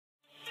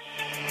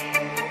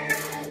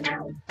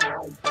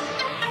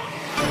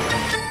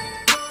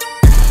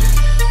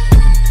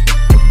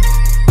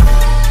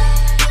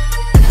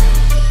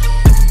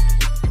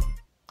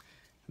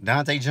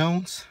Dahntay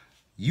Jones,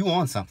 you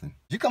on something.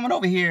 You're coming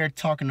over here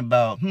talking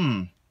about,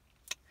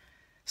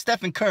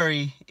 Stephen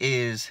Curry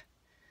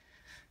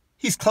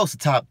he's close to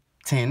top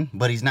 10,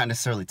 but he's not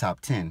necessarily top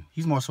 10.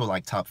 He's more so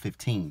like top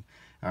 15.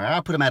 All right,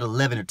 I'll put him at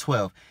 11 or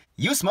 12.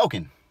 You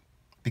smoking,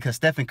 because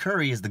Stephen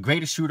Curry is the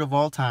greatest shooter of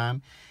all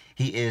time.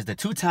 He is the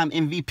two-time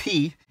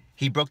MVP.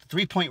 He broke the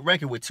three-point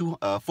record with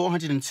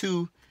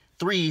 402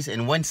 threes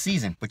in one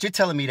season. But you're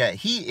telling me that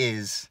he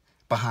is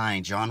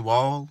behind John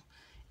Wall,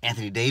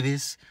 Anthony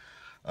Davis,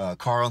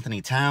 Karl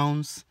Anthony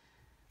Towns,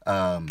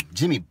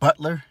 Jimmy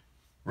Butler?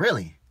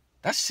 Really?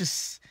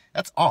 That's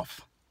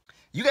off.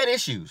 You got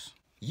issues.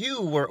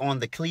 You were on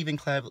the Cleveland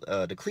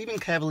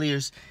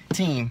Cavaliers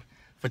team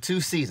for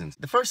 2 seasons.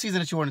 The first season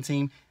that you were on the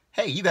team,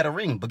 hey, you got a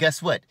ring. But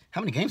guess what?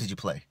 How many games did you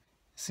play? It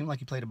seemed like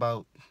you played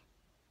about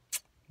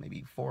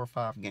maybe 4 or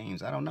 5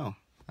 games. I don't know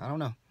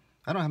how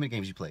many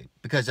games you played,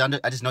 because I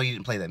just know you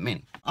didn't play that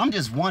many. I'm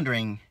just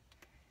wondering.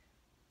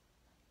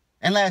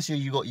 And last year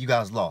you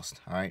guys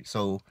lost. All right,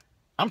 so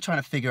I'm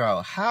trying to figure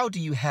out, how do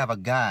you have a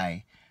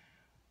guy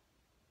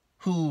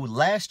who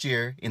last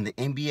year in the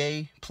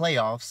NBA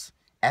playoffs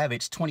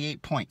averaged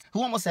 28 points,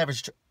 who almost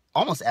averaged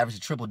a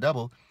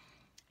triple-double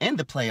in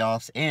the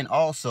playoffs and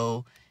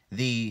also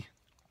the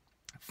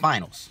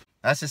finals?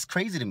 That's just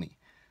crazy to me.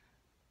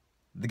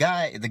 The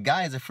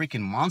guy is a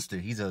freaking monster.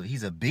 He's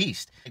a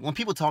beast. When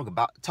people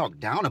talk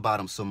down about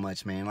him so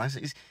much, man,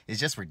 it's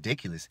just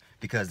ridiculous,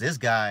 because this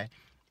guy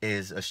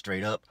is a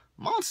straight up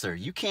monster.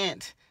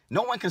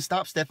 No one can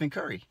stop Stephen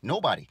Curry.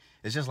 Nobody.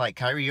 It's just like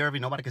Kyrie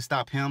Irving. Nobody can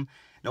stop him.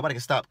 Nobody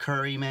can stop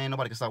Curry, man.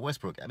 Nobody can stop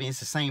Westbrook. I mean, it's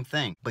the same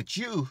thing. But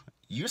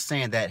you're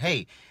saying that,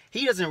 hey,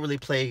 he doesn't really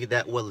play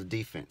that well of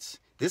defense.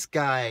 This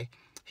guy,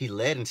 he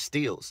led in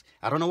steals.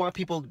 I don't know why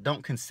people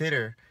don't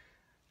consider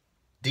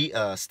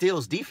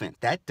steals defense.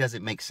 That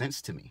doesn't make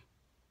sense to me.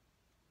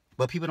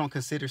 But people don't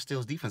consider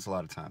steals defense a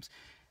lot of times.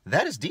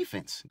 That is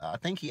defense. I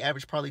think he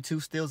averaged probably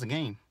 2 steals a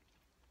game.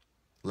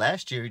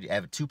 Last year, he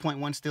averaged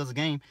 2.1 steals a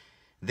game.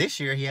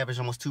 This year, he averaged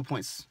almost 2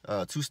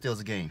 steals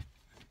a game.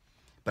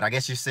 But I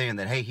guess you're saying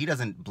that, hey, he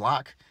doesn't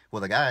block.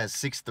 Well, the guy is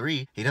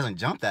 6'3". He doesn't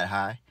jump that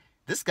high.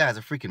 This guy's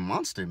a freaking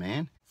monster,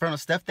 man. From the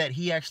stuff that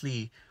he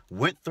actually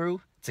went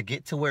through to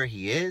get to where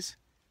he is,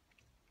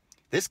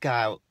 this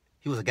guy,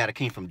 he was a guy that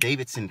came from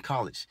Davidson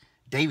College.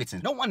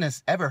 Davidson. No one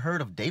has ever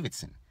heard of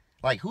Davidson.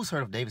 Like, who's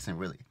heard of Davidson,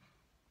 really?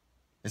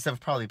 Except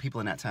for probably people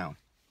in that town.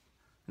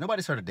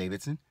 Nobody's heard of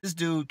Davidson. This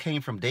dude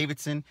came from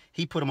Davidson.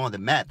 He put him on the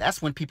map.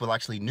 That's when people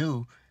actually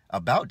knew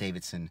about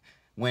Davidson,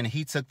 when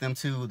he took them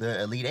to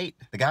the Elite Eight.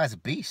 The guy's a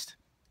beast.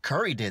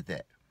 Curry did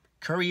that.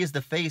 Curry is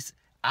the face.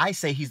 I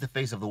say he's the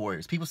face of the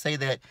Warriors. People say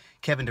that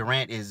Kevin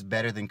Durant is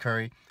better than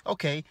Curry.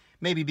 Okay,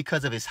 maybe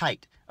because of his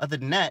height. Other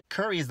than that,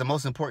 Curry is the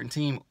most important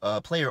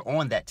player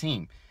on that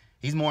team.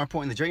 He's more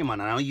important than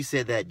Draymond. I know you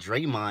said that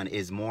Draymond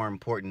is more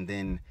important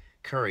than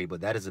Curry,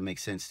 but that doesn't make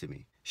sense to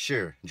me.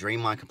 Sure,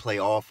 Draymond can play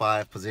all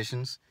 5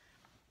 positions,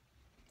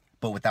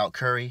 but without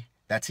Curry,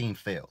 that team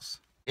fails.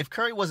 If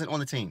Curry wasn't on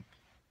the team,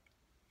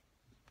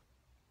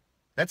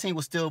 that team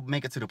will still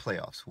make it to the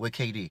playoffs with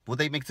KD. Will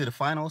they make it to the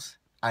finals?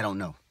 I don't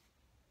know.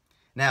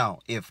 Now,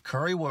 if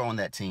Curry were on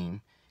that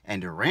team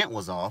and Durant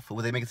was off,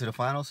 will they make it to the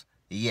finals?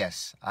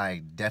 Yes,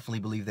 I definitely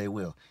believe they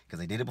will, because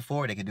they did it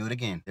before. They can do it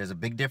again. There's a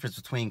big difference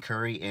between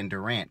Curry and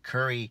Durant.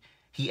 Curry,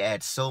 he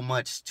adds so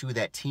much to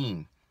that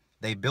team.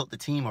 They built the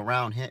team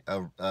around him,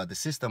 the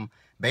system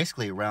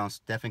basically around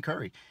Stephen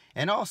Curry.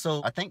 And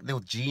also, I think the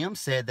GM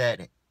said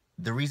that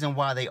the reason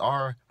why they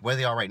are where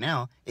they are right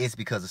now is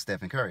because of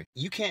Stephen Curry.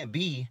 You can't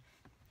be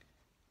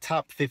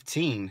top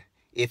 15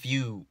 if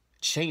you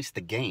change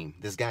the game.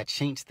 This guy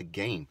changed the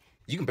game.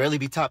 You can barely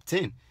be top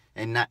 10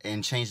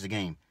 and change the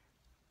game.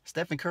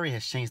 Stephen Curry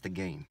has changed the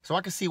game. So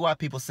I can see why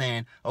people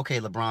saying,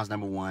 okay, LeBron's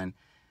number 1,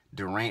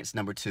 Durant's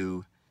number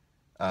 2.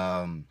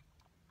 I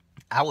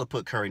would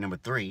put Curry number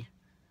 3.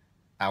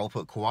 I will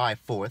put Kawhi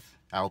 4th.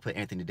 I will put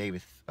Anthony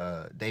Davis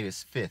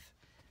 5th.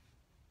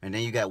 And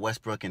then you got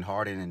Westbrook and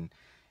Harden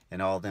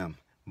and all them.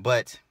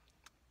 But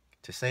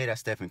to say that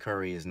Stephen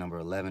Curry is number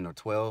 11 or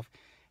 12,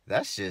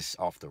 that's just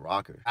off the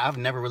rocker. I've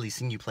never really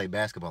seen you play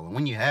basketball. And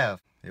when you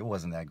have, it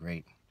wasn't that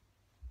great.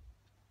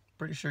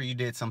 Pretty sure you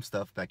did some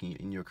stuff back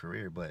in your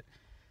career. But,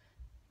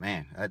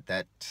 man,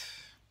 that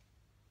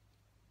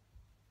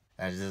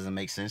just doesn't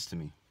make sense to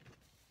me.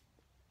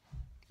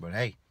 But,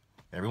 hey.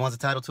 Everyone's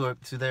entitled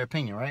to their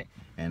opinion, right?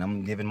 And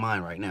I'm giving mine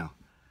right now.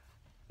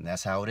 And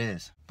that's how it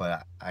is.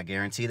 But I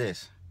guarantee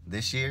this.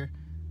 This year,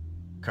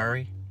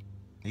 Curry,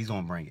 he's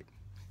going to bring it.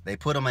 They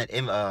put him at,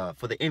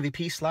 for the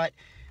MVP slot,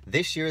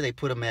 this year they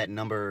put him at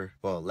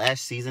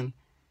last season,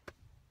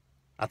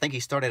 I think he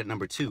started at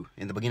number 2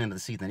 in the beginning of the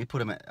season. They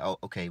put him at,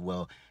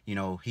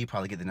 he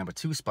probably get the number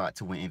 2 spot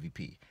to win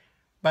MVP.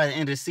 By the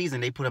end of the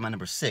season, they put him at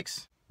number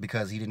 6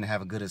 because he didn't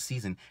have a good a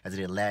season as he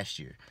did last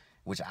year,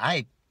 which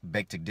I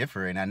beg to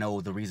differ, and I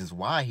know the reasons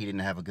why he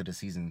didn't have a good a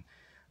season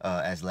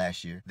as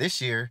last year.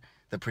 This year,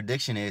 the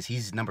prediction is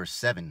he's number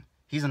 7.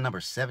 He's a number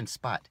 7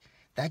 spot.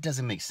 That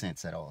doesn't make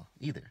sense at all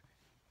either.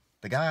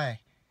 The guy,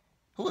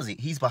 who is he?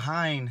 He's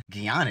behind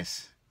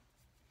Giannis.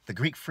 the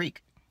Greek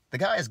Freak. The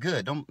guy is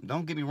good.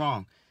 Don't get me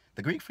wrong.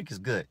 The Greek Freak is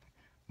good.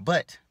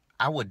 But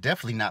I would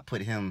definitely not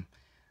put him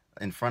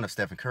in front of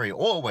Stephen Curry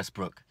or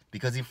Westbrook,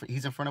 because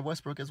he's in front of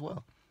Westbrook as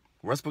well.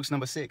 Westbrook's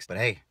number 6. But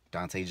hey,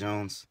 Dahntay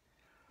Jones,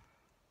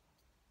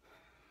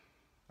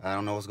 I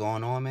don't know what's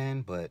going on,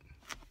 man, but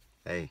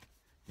hey,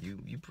 you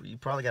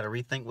probably got to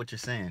rethink what you're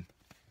saying,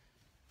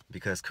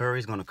 because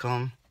Curry's going to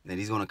come, and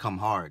he's going to come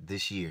hard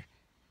this year.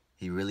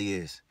 He really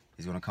is.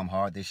 He's going to come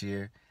hard this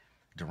year.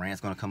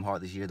 Durant's going to come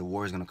hard this year. The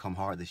Warriors going to come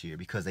hard this year,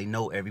 because they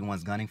know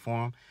everyone's gunning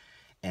for him,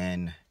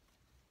 and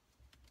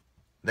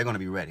they're going to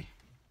be ready.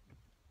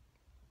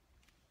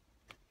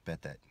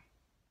 Bet that.